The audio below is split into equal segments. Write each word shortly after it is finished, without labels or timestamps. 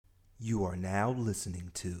You are now listening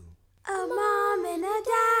to A Mom and a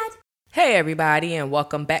Dad. Hey everybody, and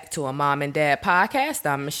welcome back to a Mom and Dad podcast.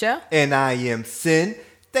 I'm Michelle. And I am Sin.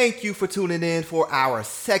 Thank you for tuning in for our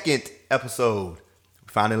second episode. We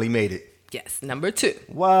finally made it. Yes, number 2.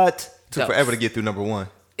 What? Took Dose. forever to get through number 1.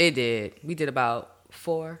 It did. We did about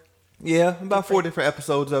 4 Yeah, about 4 different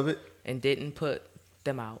episodes of it. and didn't put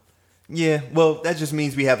them out. Yeah, well, that just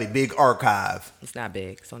means we have a big archive. It's not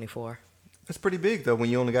big. It's only 4. That's pretty big, though, when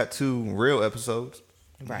you only got 2 real episodes.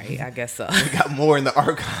 Right, I guess so. We got more in the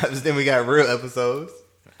archives than we got real episodes.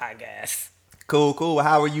 I guess. Cool.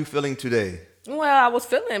 How are you feeling today? Well, I was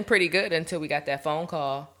feeling pretty good until we got that phone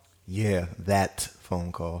call. Yeah, that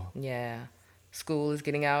phone call. Yeah. School is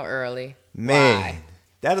getting out early. Man, Why?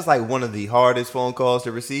 that is like one of the hardest phone calls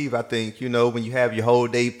to receive. I think, when you have your whole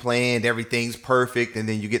day planned, everything's perfect, and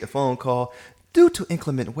then you get the phone call. Due to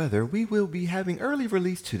inclement weather, we will be having early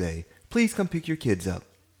release today. Please come pick your kids up.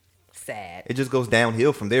 Sad. It just goes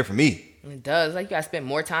downhill from there for me. It does. Like, you gotta spend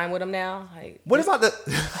more time with them now. Like, What about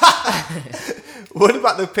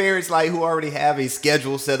the parents who already have a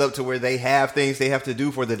schedule set up to where they have things they have to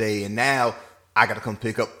do for the day, and now I gotta come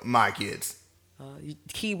pick up my kids?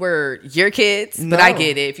 keyword your kids, but I No.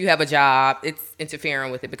 get it. If you have a job, it's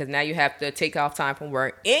interfering with it because now you have to take off time from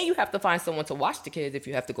work and you have to find someone to watch the kids if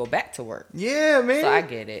you have to go back to work. Yeah, man. So I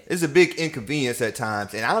get it. It's a big inconvenience at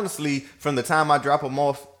times. And honestly, from the time I drop them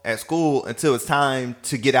off at school until it's time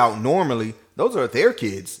to get out normally, those are their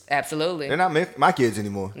kids. Absolutely. They're not my kids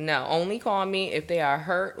anymore. No, only call me if they are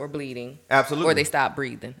hurt or bleeding. Absolutely. Or they stop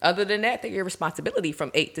breathing. Other than that, they're your responsibility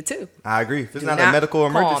from 8 to 2. I agree. If it's Do not a not medical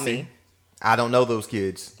call emergency, me. I don't know those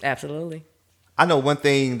kids. Absolutely. I know one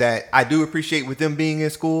thing that I do appreciate with them being in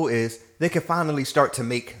school is they can finally start to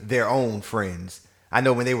make their own friends. I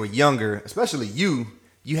know when they were younger, especially you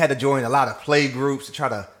had to join a lot of play groups to try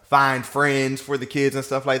to find friends for the kids and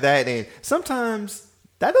stuff like that. And sometimes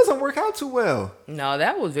that doesn't work out too well. No,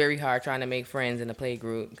 that was very hard trying to make friends in a play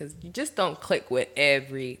group because you just don't click with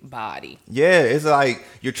everybody. Yeah, it's like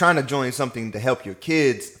you're trying to join something to help your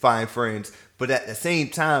kids find friends, but at the same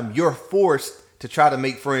time, you're forced to try to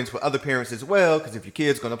make friends with other parents as well, because if your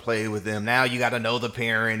kid's going to play with them, now you got to know the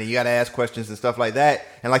parent and you got to ask questions and stuff like that.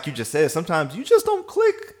 And like you just said, sometimes you just don't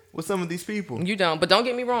click with some of these people. You don't, but don't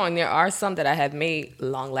get me wrong. There are some that I have made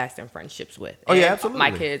long-lasting friendships with. Oh, yeah, And absolutely.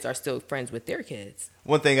 My kids are still friends with their kids.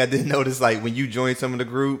 One thing I did notice, when you join some of the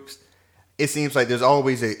groups, it seems like there's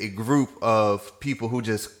always a group of people who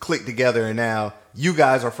just click together, and now you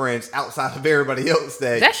guys are friends outside of everybody else.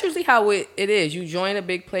 That's usually how it is. You join a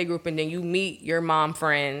big play group, and then you meet your mom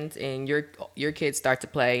friends, and your kids start to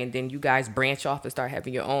play, and then you guys branch off and start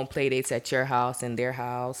having your own play dates at your house and their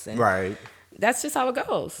house. And right. That's just how it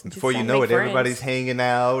goes. Before you know it, everybody's hanging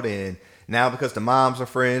out, and now because the moms are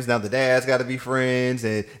friends, now the dads got to be friends,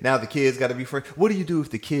 and now the kids got to be friends. What do you do if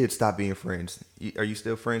the kids stop being friends? Are you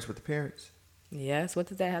still friends with the parents? Yes. What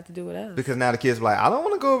does that have to do with us? Because now the kids are like, I don't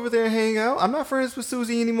want to go over there and hang out. I'm not friends with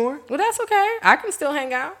Susie anymore. Well, that's okay. I can still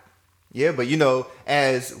hang out. Yeah, but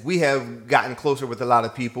as we have gotten closer with a lot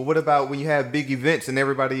of people, what about when you have big events and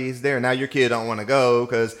everybody is there? Now your kid don't want to go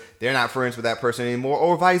because they're not friends with that person anymore,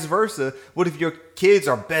 or vice versa. What if your kids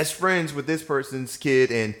are best friends with this person's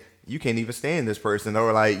kid and you can't even stand this person,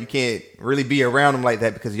 or you can't really be around them like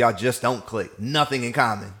that because y'all just don't click. Nothing in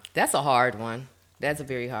common. That's a hard one. That's a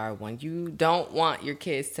very hard one. You don't want your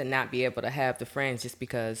kids to not be able to have the friends just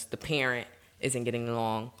because the parent isn't getting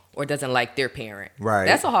along or doesn't like their parent. Right.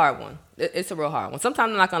 That's a hard one. It's a real hard one.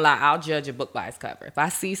 Sometimes I'm not going to lie. I'll judge a book by its cover. If I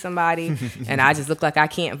see somebody and I just look like I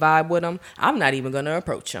can't vibe with them, I'm not even going to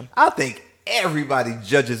approach them. I think everybody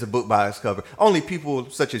judges a book by its cover. Only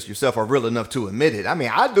people such as yourself are real enough to admit it. I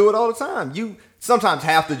mean, I do it all the time. You sometimes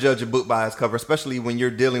have to judge a book by its cover, especially when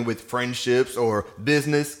you're dealing with friendships or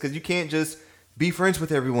business, because you can't just be friends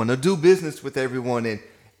with everyone or do business with everyone. And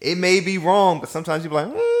it may be wrong, but sometimes you're like,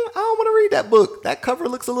 I don't want to read that book. That cover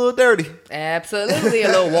looks a little dirty. Absolutely. A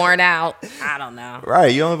little worn out. I don't know.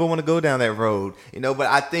 Right. You don't ever want to go down that road, but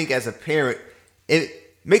I think as a parent, it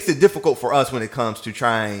makes it difficult for us when it comes to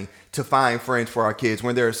trying to find friends for our kids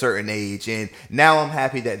when they're a certain age. And now I'm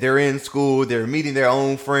happy that they're in school, they're meeting their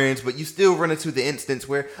own friends, but you still run into the instance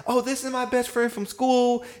where, this is my best friend from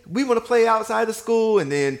school. We want to play outside of school. And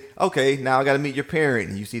then, okay, now I got to meet your parent.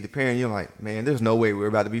 And you see the parent, you're like, man, there's no way we're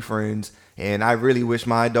about to be friends. And I really wish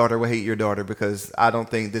my daughter would hate your daughter because I don't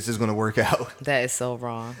think this is going to work out. That is so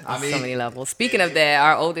wrong on so many levels. Speaking of that,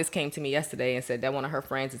 our oldest came to me yesterday and said that one of her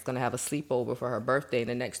friends is going to have a sleepover for her birthday in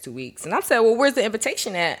the next 2 weeks. And I said, well, where's the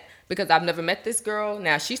invitation at? Because I've never met this girl.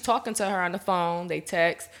 Now, she's talking to her on the phone. They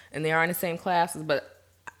text, and they are in the same classes. But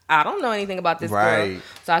I don't know anything about this girl.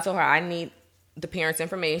 So I told her I need the parents'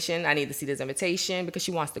 information. I need to see this invitation because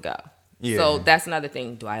she wants to go. Yeah. So that's another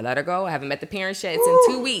thing. Do I let her go? I haven't met the parents yet. It's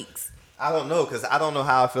in 2 weeks. I don't know, because I don't know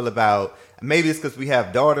how I feel about, maybe it's because we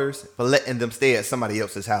have daughters, but letting them stay at somebody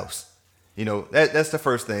else's house. You know, that's the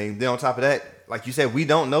first thing. Then on top of that, like you said, we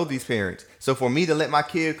don't know these parents. So for me to let my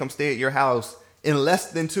kid come stay at your house in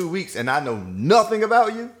less than 2 weeks and I know nothing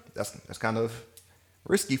about you, that's kind of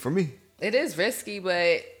risky for me. It is risky,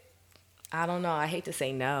 but I don't know. I hate to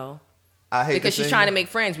say no. I hate Because to she's say trying to no. make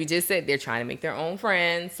friends. We just said they're trying to make their own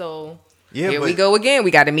friends. So Yeah, here we but- go again.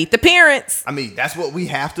 We got to meet the parents. I mean, that's what we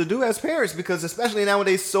have to do as parents, because especially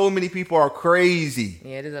nowadays, so many people are crazy.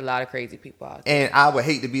 Yeah, there's a lot of crazy people out there. And I would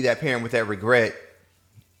hate to be that parent with that regret.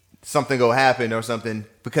 Something go happen or something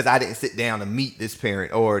because I didn't sit down to meet this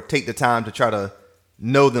parent or take the time to try to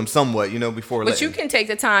know them somewhat, before. But you can take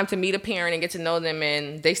the time to meet a parent and get to know them,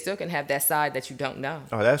 and they still can have that side that you don't know.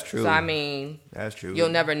 Oh, that's true. So, I mean, That's true. you'll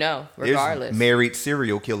never know, regardless. There's married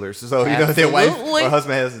serial killers. So, their wife Absolutely. or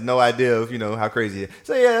husband has no idea of, how crazy it is.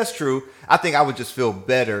 So, yeah, that's true. I think I would just feel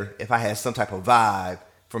better if I had some type of vibe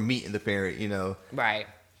from meeting the parent, Right.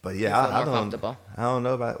 But You yeah, feel I more comfortable. don't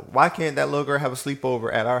know about, why can't that little girl have a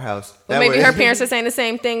sleepover at our house? Well, That maybe way- her parents are saying the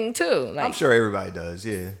same thing, too. Like, I'm sure everybody does,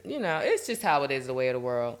 yeah. It's just how it is, the way of the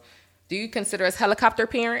world. Do you consider us helicopter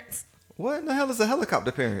parents? What in the hell is a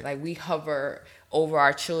helicopter parent? Like, we hover over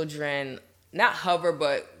our children. Not hover,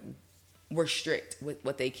 but we're strict with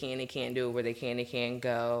what they can and can't do, where they can and can't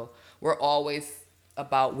go. We're always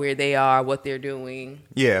about where they are, what they're doing.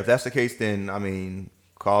 Yeah, if that's the case, then, I mean,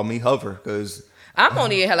 call me Hover, because... I'm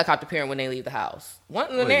only a helicopter parent when they leave the house. When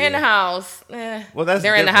Well, they're in yeah. the house, Well, that's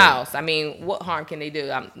they're in the different. house. I mean, what harm can they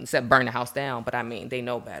do except burn the house down? But I mean, they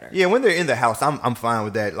know better. Yeah, when they're in the house, I'm fine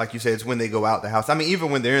with that. Like you said, it's when they go out the house. I mean,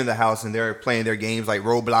 even when they're in the house and they're playing their games like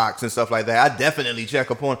Roblox and stuff like that, I definitely check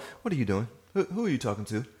upon, what are you doing? Who are you talking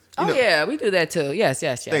to? Yeah, we do that too. Yes.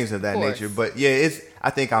 Things of that course. nature. But yeah, I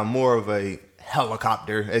think I'm more of a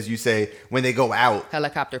helicopter, as you say, when they go out.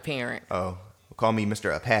 Helicopter parent. Oh, call me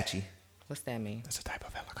Mr. Apache. What's that mean? That's a type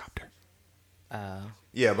of helicopter. Uh,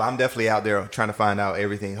 Yeah, but I'm definitely out there trying to find out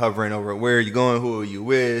everything, hovering over where are you going, who are you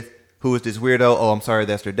with, who is this weirdo? Oh, I'm sorry,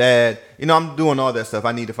 that's their dad. I'm doing all that stuff.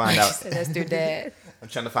 I need to find out. that's their dad. I'm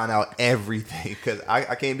trying to find out everything because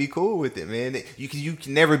I can't be cool with it, man. You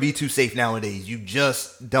can never be too safe nowadays. You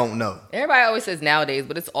just don't know. Everybody always says nowadays,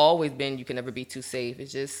 but it's always been you can never be too safe.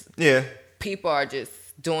 It's just Yeah. people are just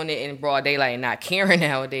doing it in broad daylight and not caring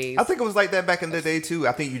nowadays. I think it was like that back in the day too.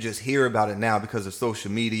 I think you just hear about it now because of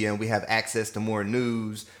social media and we have access to more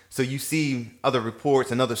news. So you see other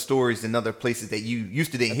reports and other stories in other places that you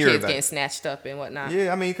used to didn't hear Kids about. getting snatched up and whatnot.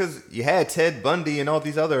 Yeah, I mean, because you had Ted Bundy and all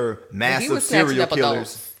these other massive was snatching serial up killers.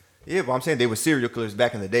 adults. Yeah, but I'm saying they were serial killers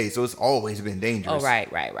back in the day, so it's always been dangerous. Oh,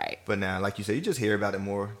 right. But now, like you said, you just hear about it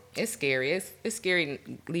more. It's scary. It's scary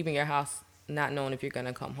leaving your house not knowing if you're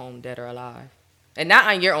gonna come home dead or alive, and not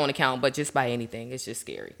on your own account, but just by anything. It's just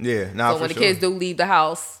scary. Yeah, nah, So when for the sure. kids do leave the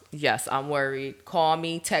house, yes, I'm worried. Call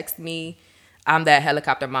me, text me. I'm that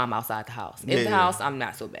helicopter mom outside the house. In the Yeah. house, I'm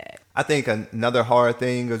not so bad. I think another hard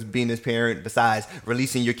thing of being this parent, besides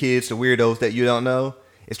releasing your kids to weirdos that you don't know,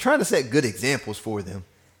 is trying to set good examples for them.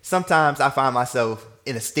 Sometimes I find myself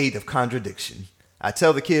in a state of contradiction. I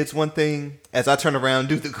tell the kids one thing, as I turn around and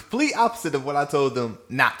do the complete opposite of what I told them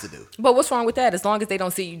not to do. But what's wrong with that? As long as they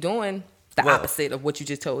don't see you doing the Well- opposite of what you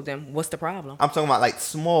just told them, what's the problem? I'm talking about like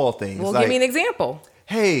small things. Well, like, give me an example.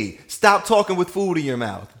 hey, stop talking with food in your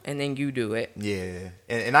mouth. And then you do it. Yeah,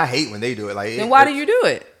 and I hate when they do it. Like, Then why do you do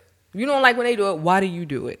it? You don't like when they do it. Why do you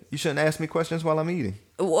do it? You shouldn't ask me questions while I'm eating.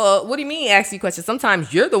 Well, what do you mean ask you questions?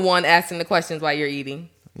 Sometimes you're the one asking the questions while you're eating.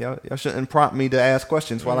 Y'all shouldn't prompt me to ask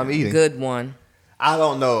questions while I'm eating. Good one. I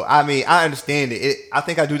don't know. I mean, I understand it. I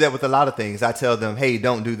think I do that with a lot of things. I tell them, hey,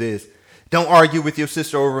 don't do this. Don't argue with your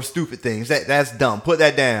sister over stupid things. That's dumb. Put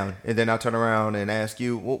that down. And then I'll turn around and ask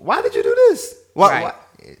you, well, why did you do this? Why? Right.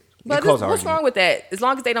 It But causes what's argument. wrong with that? As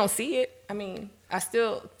long as they don't see it, I mean, I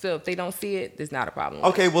still feel if they don't see it, there's not a problem.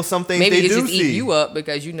 Okay, well, some things Maybe they it's do just see. eating you up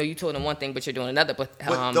because you told them one thing, but you're doing another. But those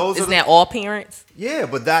are isn't the- that all parents? Yeah,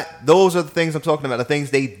 but those are the things I'm talking about. The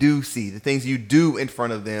things they do see. The things you do in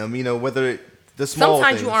front of them. Whether the small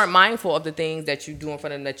Sometimes things. you aren't mindful of the things that you do in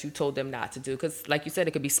front of them that you told them not to do. Because, like you said,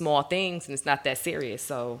 it could be small things and it's not that serious.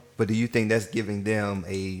 So, But do you think that's giving them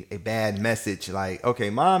a bad message? Like, okay,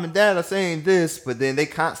 mom and dad are saying this, but then they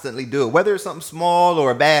constantly do it. Whether it's something small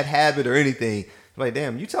or a bad habit or anything. Like,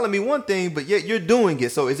 damn, you telling me one thing, but yet you're doing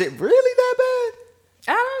it. So is it really that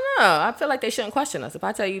bad? I don't I feel like they shouldn't question us. If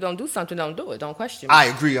I tell you don't do something, don't do it. Don't question me. I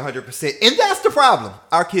agree 100%. And that's the problem.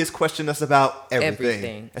 Our kids question us about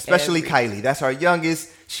everything. Especially Kylie. That's our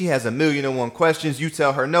youngest. She has 1,000,001 questions. You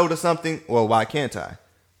tell her no to something. Well, why can't I?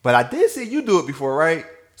 But I did see you do it before, right?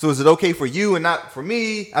 So is it okay for you and not for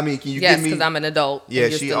me? I mean, can you give me... Yes, because I'm an adult. Yeah,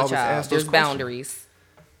 and you're she still always a child. asks those There's questions. boundaries.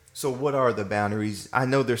 So what are the boundaries? I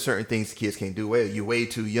know there's certain things kids can't do. Well, you're way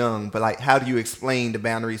too young, but like, how do you explain the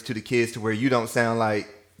boundaries to the kids to where you don't sound like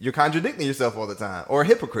you're contradicting yourself all the time or a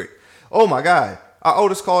hypocrite? Oh my God. Our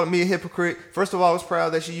oldest called me a hypocrite. First of all, I was proud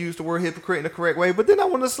that she used the word hypocrite in the correct way, but then I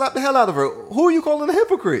wanted to slap the hell out of her. Who are you calling a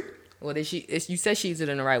hypocrite? Well, you said she used it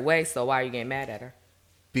in the right way, so why are you getting mad at her?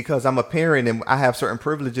 Because I'm a parent and I have certain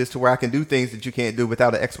privileges to where I can do things that you can't do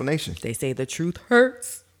without an explanation. They say the truth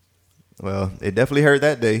hurts. Well, it definitely hurt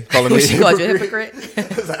that day. Calling me She called you a hypocrite?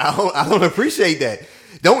 I don't appreciate that.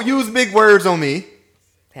 Don't use big words on me.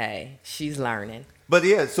 Hey, she's learning. But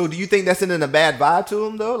yeah, so do you think that's sending a bad vibe to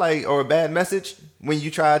them though? Like, or a bad message when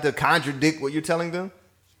you try to contradict what you're telling them?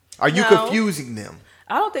 Are you confusing them?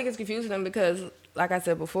 I don't think it's confusing them because, like I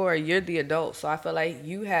said before, you're the adult. So I feel like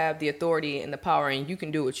you have the authority and the power and you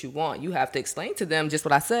can do what you want. You have to explain to them just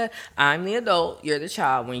what I said. I'm the adult. You're the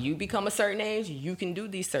child. When you become a certain age, you can do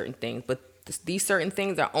these certain things. But these certain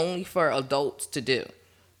things are only for adults to do.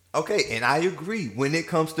 Okay, and I agree when it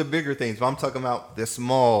comes to bigger things. But I'm talking about the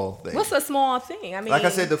small things. What's a small thing? I mean, like I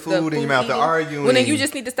said, the food in your mouth, the arguing. Well, then you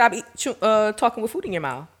just need to stop talking with food in your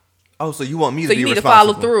mouth. Oh, so you want me to So be you need to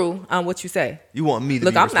responsible. follow through on what you say. You want me to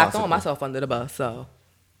Look, be responsible. I'm not throwing myself under the bus, so.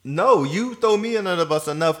 No, you throw me under the bus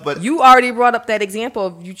enough, but... You already brought up that example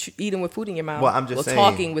of you eating with food in your mouth. Well, I'm just saying.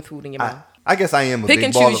 Talking with food in your mouth. I guess I am a Pick big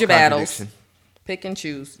and ball choose of your battles. contradiction. Pick and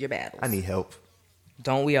choose your battles. I need help.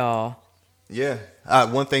 Don't we all? Yeah.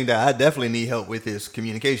 One thing that I definitely need help with is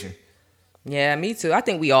communication. Yeah, me too. I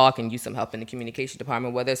think we all can use some help in the communication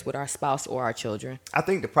department, whether it's with our spouse or our children. I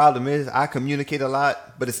think the problem is I communicate a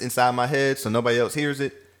lot, but it's inside my head, so nobody else hears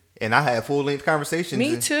it. And I have full-length conversations.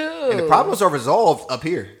 Me too. And the problems are resolved up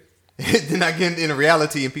here. Then I get into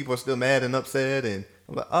reality and people are still mad and upset. And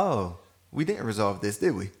I'm like, oh, we didn't resolve this,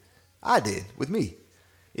 did we? I did, with me.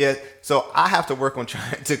 Yeah, so I have to work on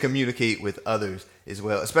trying to communicate with others as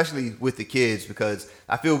well, especially with the kids, because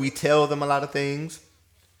I feel we tell them a lot of things.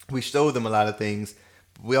 We show them a lot of things.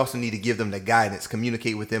 We also need to give them the guidance,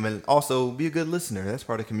 communicate with them, and also be a good listener. That's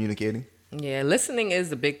part of communicating. Yeah, listening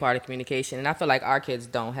is a big part of communication, and I feel like our kids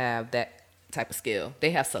don't have that type of skill.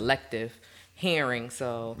 They have selective hearing,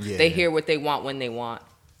 so they hear what they want when they want.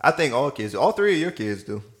 I think all three of your kids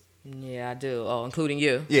do. Yeah, I do. Oh, including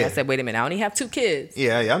you. Yeah. I said, wait a minute, I only have 2 kids.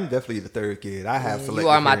 Yeah, I'm definitely the third kid. I have selective You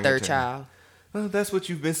are my hearing third in turn. child. Well, that's what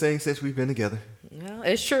you've been saying since we've been together. Yeah,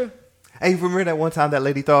 it's true. Hey, remember that one time that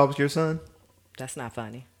lady thought I was your son? That's not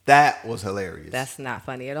funny. That was hilarious. That's not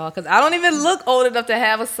funny at all, because I don't even look old enough to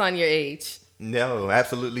have a son your age. No,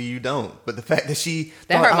 absolutely you don't. But the fact that she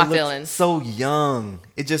That thought hurt my I looked feelings. so young,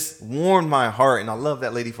 it just warmed my heart, and I love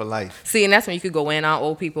that lady for life. See, and that's when you could go in on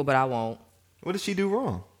old people, but I won't. What did she do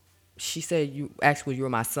wrong? She said you were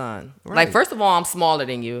my son. Right. Like, first of all, I'm smaller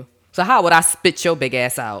than you. So how would I spit your big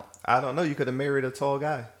ass out? I don't know. You could have married a tall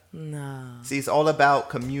guy. No. See, it's all about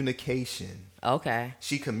communication. Okay.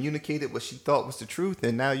 She communicated what she thought was the truth,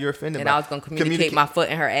 and now you're offended. And I was going to communicate my foot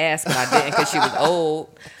in her ass, but I didn't because she was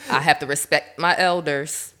old. I have to respect my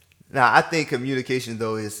elders. Now, I think communication,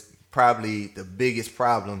 though, is probably the biggest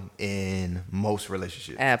problem in most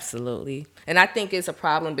relationships. Absolutely. And I think it's a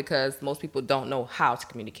problem because most people don't know how to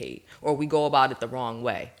communicate, or we go about it the wrong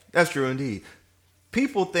way. That's true indeed.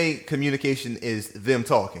 People think communication is them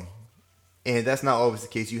talking. And that's not always the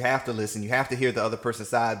case. You have to listen. You have to hear the other person's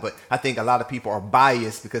side. But I think a lot of people are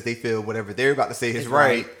biased because they feel whatever they're about to say is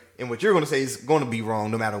right. And what you're going to say is going to be wrong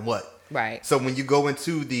no matter what. Right. So when you go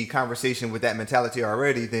into the conversation with that mentality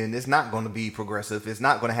already, then it's not going to be progressive. It's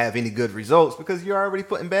not going to have any good results because you're already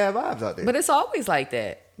putting bad vibes out there. But it's always like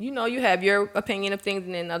that. You know, you have your opinion of things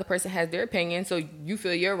and then the other person has their opinion. So you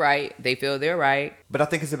feel you're right. They feel they're right. But I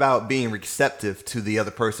think it's about being receptive to the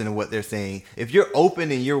other person and what they're saying. If you're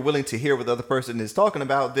open and you're willing to hear what the other person is talking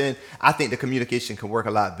about, then I think the communication can work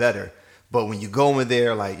a lot better. But when you go in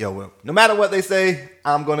there like, yo, well, no matter what they say,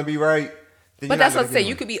 I'm going to be right. But that's what I say.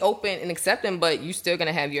 You could be open and accepting, but you still going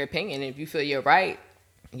to have your opinion. If you feel you're right,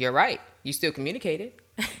 you're right. You still communicate it.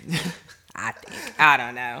 I think. I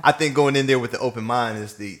don't know. I think going in there with the open mind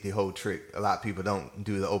is the whole trick. A lot of people don't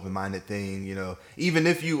do the open-minded thing, you know. Even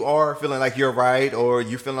if you are feeling like you're right or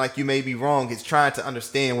you're feeling like you may be wrong, it's trying to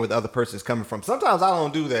understand where the other person's coming from. Sometimes I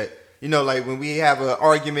don't do that. You know, like when we have an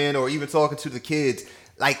argument or even talking to the kids,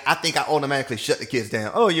 like, I think I automatically shut the kids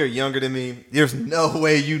down. Oh, you're younger than me. There's no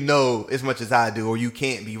way you know as much as I do, or you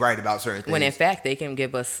can't be right about certain things. When in fact, they can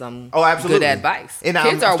give us some absolutely. good advice. And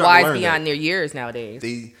kids I'm are starting to wise learn beyond that. their years nowadays.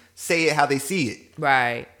 They say it how they see it.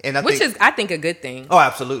 Right. And Which is, I think, a good thing. Oh,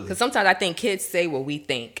 absolutely. Because sometimes I think kids say what we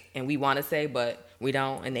think and we want to say, but we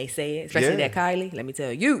don't, and they say it. Especially that Kylie. Let me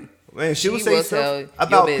tell you. Man, she will say will stuff tell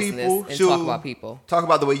about your business people. and She'll talk about people. Talk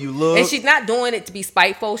about the way you look. And she's not doing it to be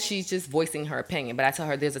spiteful. She's just voicing her opinion. But I tell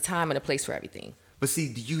her there's a time and a place for everything. But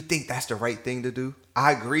see, do you think that's the right thing to do?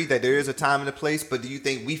 I agree that there is a time and a place, but do you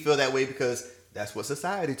think we feel that way because that's what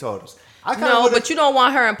society taught us? No, but you don't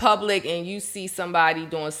want her in public and you see somebody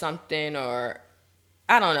doing something, or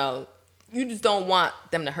I don't know. You just don't want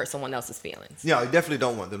them to hurt someone else's feelings. Yeah, you definitely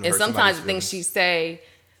don't want them to and hurt sometimes somebody's the things feelings. she say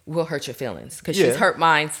will hurt your feelings because she's hurt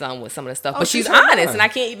mine some with some of the stuff. Oh, But she's hurt honest, mine. and I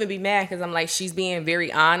can't even be mad because I'm like, she's being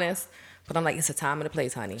very honest. But I'm like, it's a time and a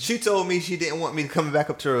place, honey. She told me she didn't want me to come back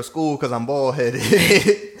up to her school because I'm bald headed.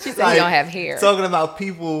 She said you don't have hair. Talking about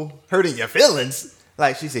people hurting your feelings.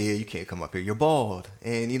 Like she said, yeah, you can't come up here. You're bald.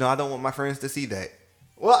 And, I don't want my friends to see that.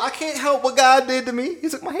 Well, I can't help what God did to me. He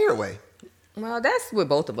took my hair away. Well, that's with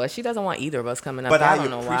both of us. She doesn't want either of us coming up. But I I don't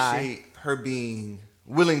know why. appreciate her being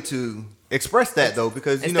willing to express that, though,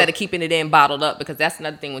 because, Instead of keeping it in bottled up, because that's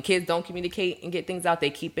another thing. When kids don't communicate and get things out, they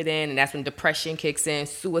keep it in, and that's when depression kicks in,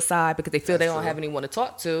 suicide, because they feel they don't have anyone to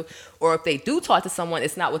talk to. Or if they do talk to someone,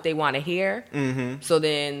 it's not what they want to hear. Mm-hmm. So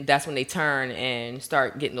then that's when they turn and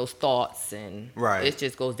start getting those thoughts, and it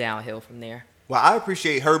just goes downhill from there. Well, I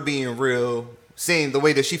appreciate her being real, saying the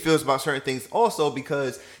way that she feels about certain things also,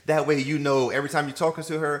 because that way every time you're talking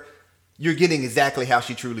to her, you're getting exactly how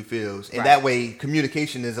she truly feels. And that way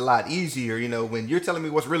communication is a lot easier. When you're telling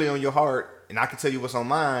me what's really on your heart and I can tell you what's on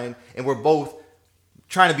mine, and we're both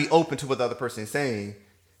trying to be open to what the other person is saying.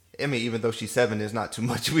 I mean, even though she's 7, there's not too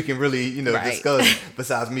much we can really, discuss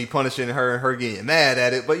besides me punishing her and her getting mad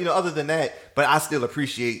at it. But, other than that, but I still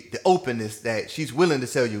appreciate the openness that she's willing to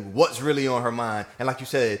tell you what's really on her mind. And like you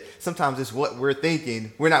said, sometimes it's what we're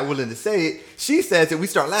thinking. We're not willing to say it. She says it. We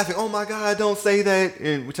start laughing. Oh, my God, don't say that.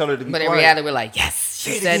 And we tell her to be quiet. But in reality, we're like, yes,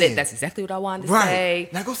 she said it. That's exactly what I wanted to say.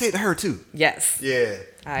 Now go say it to her, too. Yes. Yeah.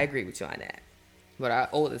 I agree with you on that. But our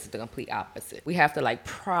oldest is the complete opposite. We have to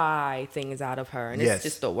pry things out of her, and it's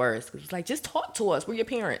just the worst. It's like, just talk to us. We're your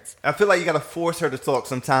parents. I feel like you gotta force her to talk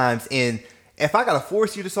sometimes, and if I gotta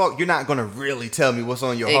force you to talk, you're not gonna really tell me what's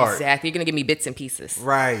on your heart. Exactly. You're gonna give me bits and pieces.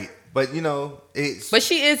 Right. But it's. But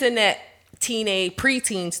she is in that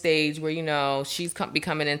preteen stage where she's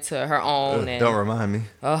becoming into her own. And don't remind me.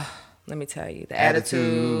 let me tell you, the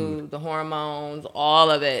attitude, the hormones, all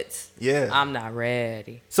of it. Yeah. I'm not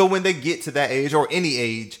ready. So when they get to that age, or any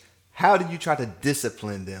age, how do you try to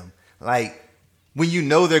discipline them? Like, when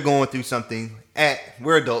they're going through something,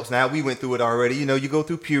 we're adults now, we went through it already. You go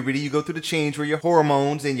through puberty, you go through the change where your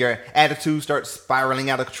hormones and your attitude start spiraling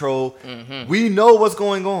out of control. Mm-hmm. We know what's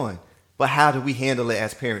going on. But how do we handle it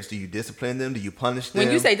as parents? Do you discipline them? Do you punish them?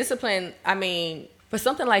 When you say discipline, I mean, for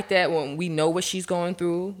something like that, when we know what she's going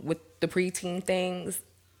through with the preteen things,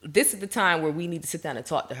 this is the time where we need to sit down and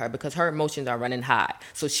talk to her, because her emotions are running high.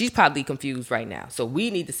 So she's probably confused right now. So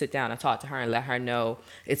we need to sit down and talk to her and let her know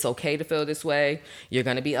it's okay to feel this way. You're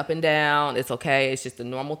going to be up and down. It's okay. It's just the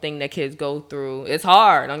normal thing that kids go through. It's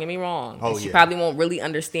hard. Don't get me wrong. She probably won't really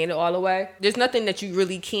understand it all the way. There's nothing that you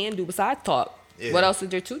really can do besides talk. Yeah. What else is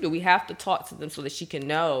there to do? We have to talk to them so that she can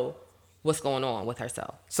know what's going on with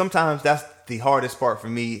herself. Sometimes that's the hardest part for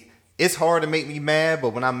me. It's hard to make me mad, but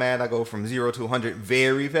when I'm mad, I go from 0 to 100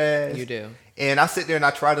 very fast. You do. And I sit there and I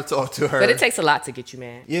try to talk to her. But it takes a lot to get you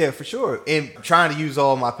mad. Yeah, for sure. And trying to use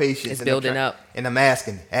all my patience. It's building up. And I'm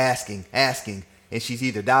asking. And she's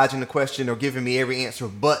either dodging the question or giving me every answer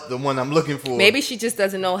but the one I'm looking for. Maybe she just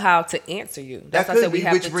doesn't know how to answer you. That's why I said we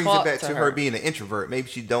have to talk to her. Which brings it back to her being an introvert. Maybe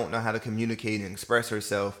she don't know how to communicate and express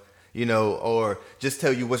herself. Or just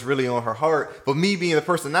tell you what's really on her heart. But me being the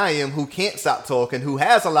person I am, who can't stop talking, who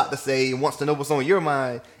has a lot to say and wants to know what's on your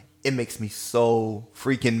mind, it makes me so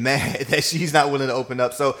freaking mad that she's not willing to open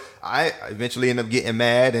up. So I eventually end up getting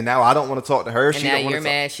mad, and now I don't want to talk to her. And now you're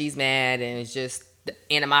mad, she's mad, and it's just the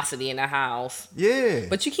animosity in the house. Yeah.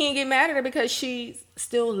 But you can't get mad at her because she's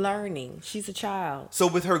still learning. She's a child. So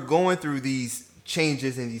with her going through these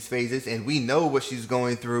changes and these phases, and we know what she's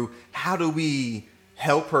going through, how do we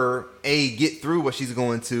help her get through what she's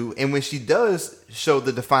going to, and when she does show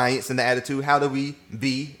the defiance and the attitude, how do we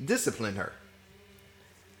discipline her?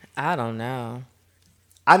 I don't know.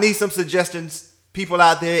 I need some suggestions people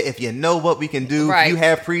out there, if you know what we can do, Right. if you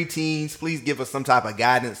have preteens, please give us some type of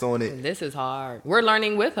guidance on it. This is hard. We're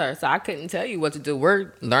learning with her, so I couldn't tell you what to do.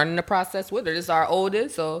 We're learning the process with her. This is our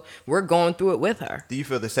oldest, so we're going through it with her. Do you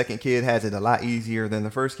feel the second kid has it a lot easier than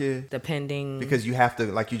the first kid? Depending. Because you have to,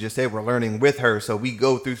 like you just said, we're learning with her, so we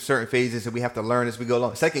go through certain phases and we have to learn as we go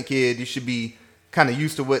along. Second kid, you should be kind of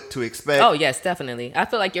used to what to expect. Oh, yes, definitely. I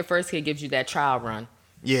feel like your first kid gives you that trial run.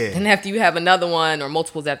 Yeah. And after you have another one or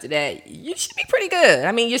multiples after that, you should be pretty good.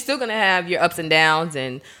 I mean, you're still going to have your ups and downs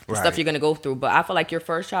and the Right. stuff you're going to go through. But I feel like your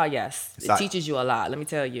first child, yes, It's it like- teaches you a lot. Let me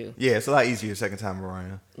tell you. Yeah, it's a lot easier the second time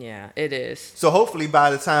around. Yeah, it is. So hopefully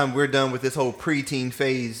by the time we're done with this whole preteen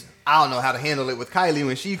phase, I don't know how to handle it with Kylie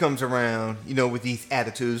when she comes around, with these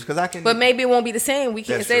attitudes. Because I can. But maybe it won't be the same. We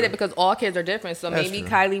can't That's say true. that because all kids are different. So That's maybe true.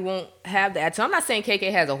 Kylie won't have the attitude. I'm not saying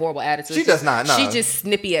KK has a horrible attitude. She does not, no. She's just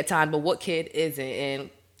snippy at times. But what kid isn't? And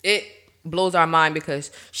it blows our mind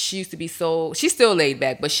because she used to be she's still laid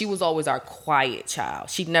back, but she was always our quiet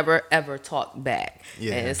child. She never ever talked back.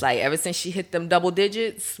 Yeah. And it's like ever since she hit them double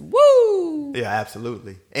digits, woo! Yeah,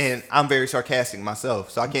 absolutely. And I'm very sarcastic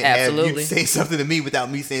myself, so I can't Absolutely. have you say something to me without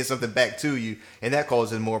me saying something back to you, and that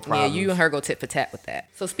causes more problems. Yeah, you and her go tit for tat with that.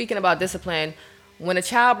 So speaking about discipline, when a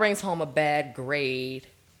child brings home a bad grade,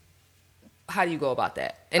 how do you go about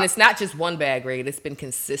that? And it's not just one bad grade; it's been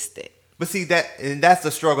consistent. But see that's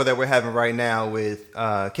the struggle that we're having right now with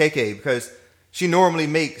KK, because she normally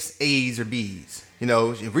makes A's or B's.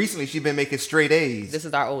 Recently she's been making straight A's. This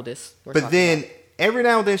is our oldest. we're But talking then about. every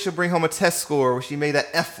now and then she'll bring home a test score where she made an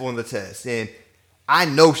F on the test, and I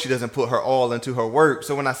know she doesn't put her all into her work.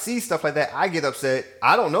 So when I see stuff like that, I get upset.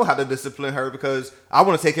 I don't know how to discipline her because I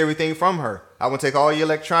want to take everything from her. I want to take all your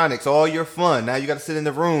electronics, all your fun. Now you got to sit in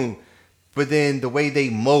the room. But then the way they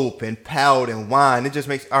mope and pout and whine, it just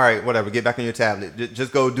makes, all right, whatever, get back on your tablet.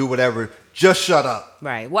 Just go do whatever. Just shut up.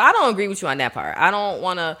 Right. Well, I don't agree with you on that part. I don't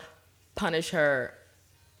want to punish her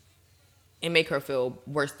and make her feel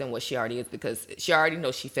worse than what she already is because she already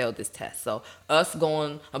knows she failed this test. So us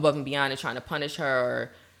going above and beyond and trying to punish her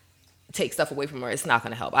or take stuff away from her, it's not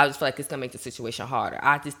going to help. I just feel like it's going to make the situation harder.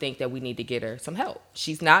 I just think that we need to get her some help.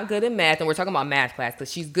 She's not good in math, and we're talking about math class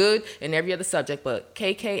because she's good in every other subject, but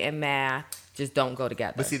KK and math just don't go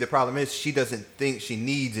together. But see, the problem is she doesn't think she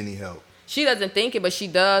needs any help. She doesn't think it, but she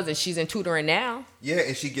does, and she's in tutoring now. Yeah,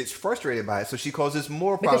 and she gets frustrated by it, so she causes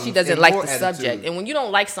more Because problems. she doesn't and like more the attitude. subject. And when you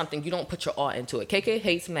don't like something, you don't put your all into it. KK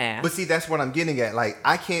hates math. But see, that's what I'm getting at. Like,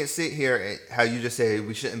 I can't sit here and how you just said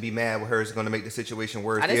we shouldn't be mad with her. It's going to make the situation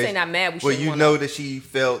worse. I didn't say not mad. We Well, shouldn't you wanna- know that she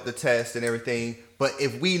failed the test and everything. But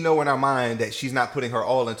if we know in our mind that she's not putting her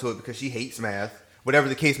all into it because she hates math, whatever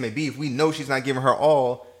the case may be, if we know she's not giving her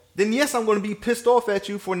all, then yes, I'm going to be pissed off at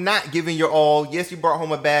you for not giving your all. Yes, you brought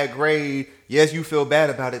home a bad grade. Yes, you feel bad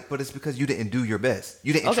about it, but it's because you didn't do your best.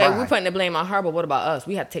 You didn't Okay, try. we're putting the blame on her, but what about us?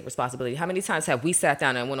 We have to take responsibility. How many times have we sat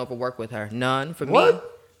down and went over work with her? None. For me,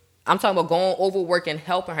 What? I'm talking about going over work and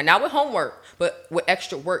helping her. Not with homework, but with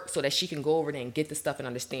extra work so that she can go over there and get the stuff and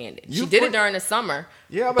understand it. You She did put- it during the summer.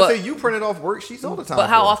 Yeah, I'm about to say you printed off worksheets all the time. But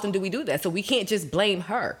how for her. often do we do that? So we can't just blame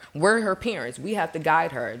her. We're her parents. We have to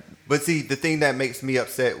guide her. But see, the thing that makes me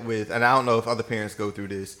upset with, and I don't know if other parents go through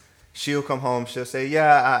this, she'll come home, she'll say,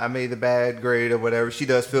 yeah, I made a bad grade or whatever. She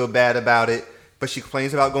does feel bad about it, but she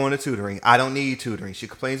complains about going to tutoring. I don't need tutoring. She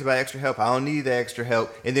complains about extra help. I don't need the extra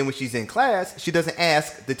help. And then when she's in class, she doesn't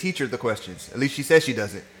ask the teacher the questions. At least she says she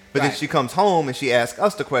doesn't. But then Right. she comes home and she asks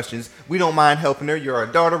us the questions. We don't mind helping her. You're our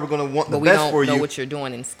daughter. We're going to want the But we best don't for know you. what you're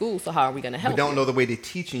doing in school, so how are we going to help We don't you? know the way they're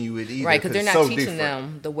teaching you it either. Right, because they're not so teaching different.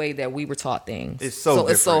 them the way that we were taught things. It's so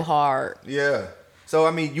it's so different. hard. Yeah. So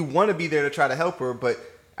I mean, you want to be there to try to help her, but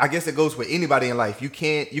I guess it goes with anybody in life. You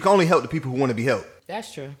can only help the people who want to be helped.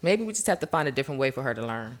 That's true. Maybe we just have to find a different way for her to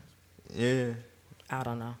learn. Yeah. I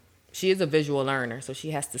don't know. She is a visual learner, so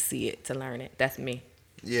she has to see it to learn it. That's me.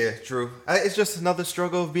 Yeah, true. It's just another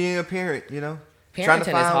struggle of being a parent, Parenting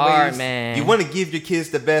is hard, man. You want to give your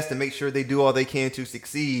kids the best and make sure they do all they can to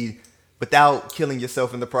succeed without killing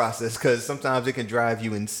yourself in the process, because sometimes it can drive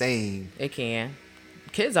you insane. It can.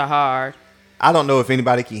 Kids are hard. I don't know if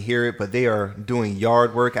anybody can hear it, but they are doing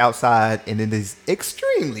yard work outside, and it is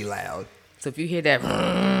extremely loud. So if you hear that,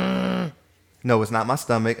 No, it's not my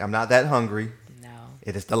stomach. I'm not that hungry. no.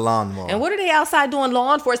 It is the lawnmower. And what are they outside doing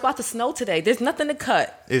lawn for? It's about to snow today. There's nothing to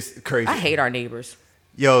cut. It's crazy. I hate our neighbors.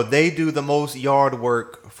 Yo, they do the most yard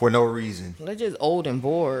work for no reason. They're just old and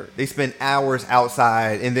bored. They spend hours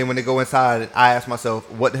outside, and then when they go inside, I ask myself,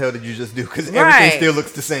 what the hell did you just do? Because Right. everything still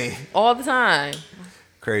looks the same. All the time.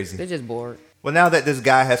 Crazy. They're just bored. Well, now that this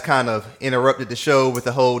guy has kind of interrupted the show with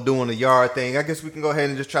the whole doing the yard thing, I guess we can go ahead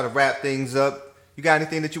and just try to wrap things up. You got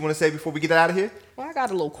anything that you want to say before we get out of here? Well, I got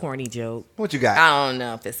a little corny joke. What you got? I don't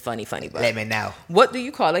know if it's funny, but Let me know. what do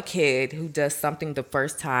you call a kid who does something the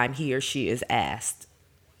first time he or she is asked?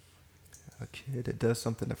 A kid that does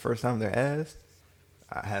something the first time they're asked?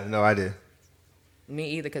 I have no idea. Me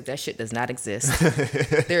either, because that shit does not exist.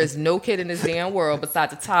 There is no kid in this damn world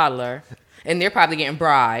besides a toddler, and they're probably getting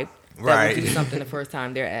bribed that Right. would do something the first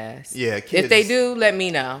time they're asked. Yeah, If kids- they do, let me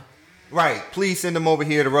know. Right. Please send them over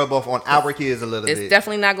here to rub off on our kids a little It's bit.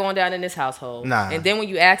 definitely not going down in this household. Nah. And then when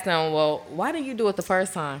you ask them, well, why didn't you do it the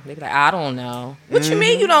first time? They be like, I don't know. What you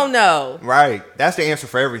mean you don't know? Right. That's the answer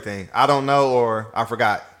for everything. I don't know or I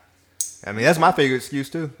forgot. I mean, that's my favorite excuse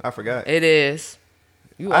too. I forgot. It is.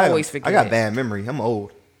 You always forget. I got bad memory. I'm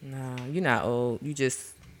old. No, you're not old. You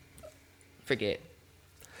just forget.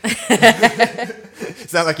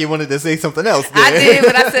 Sound like you wanted to say something else. I there. did,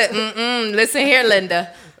 but I said, listen here,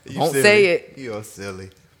 Linda. You Don't silly. say it. You're silly.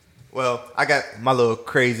 Well, I got my little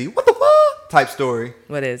crazy what the fuck type story.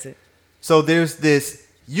 What is it? So there's this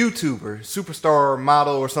YouTuber, superstar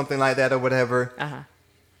model or something like that or whatever. Uh-huh.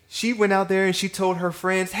 She went out there and she told her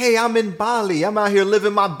friends, hey, I'm in Bali. I'm out here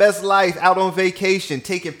living my best life, out on vacation,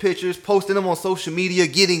 taking pictures, posting them on social media,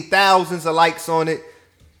 getting thousands of likes on it.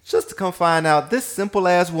 Just to come find out this simple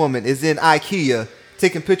ass woman is in IKEA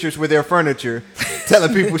taking pictures with their furniture,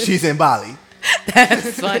 telling people she's in Bali.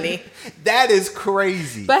 That's funny. That is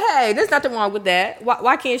crazy. But hey, there's nothing wrong with that.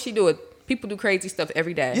 Why can't she do it? People do crazy stuff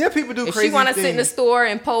every day. Yeah, people do if crazy she want to sit in the things. store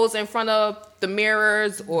and pose in front of the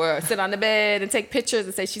mirrors or sit on the bed and take pictures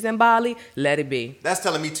and say she's in Bali, let it be. That's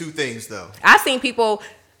telling me two things though. I've seen people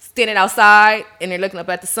standing outside and they're looking up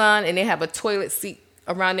at the sun and they have a toilet seat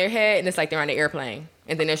around their head and it's like they're on the airplane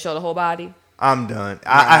and then they show the whole body. I'm done.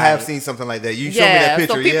 I have seen something like that. You showed me that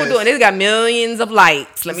picture. So people yes. doing it. It's got millions of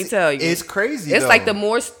likes. Let me tell you, It's crazy. It's though. like the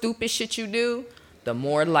more stupid shit you do, the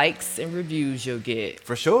more likes and reviews you'll get.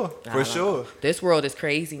 For sure. I For don't sure. know. This world is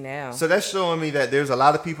crazy now. So that's showing me that there's a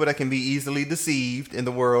lot of people that can be easily deceived in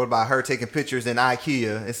the world by her taking pictures in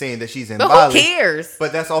IKEA and saying that she's in But Bali. who cares?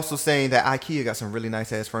 But that's also saying that IKEA got some really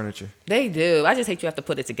nice ass furniture. They do. I just hate you have to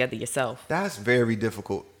put it together yourself. That's very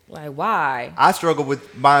difficult. Like, why? I struggle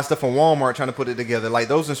with buying stuff from Walmart trying to put it together. Like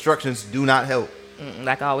those instructions do not help.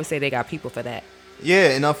 Like I always say, they got people for that. Yeah,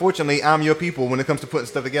 and unfortunately, I'm your people when it comes to putting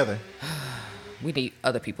stuff together. We need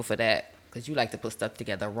other people for that because you like to put stuff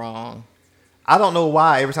together wrong. I don't know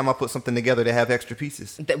why every time I put something together, they have extra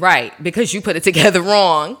pieces. Right, because you put it together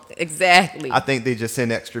wrong. Exactly. I think they just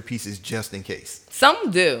send extra pieces just in case.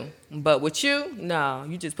 Some do, but with you, no,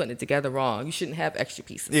 you just putting it together wrong. You shouldn't have extra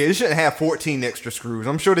pieces. Yeah, it shouldn't have 14 extra screws.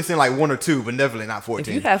 I'm sure they send like 1 or 2, but definitely not 14.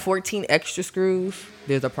 If you have 14 extra screws,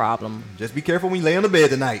 there's a problem. Just be careful when you lay on the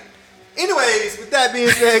bed tonight. Anyways, with that being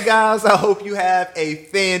said, guys, I hope you have a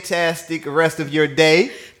fantastic rest of your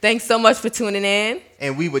day. Thanks so much for tuning in.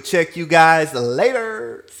 And we will check you guys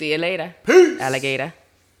later. See you later. Peace. Alligator.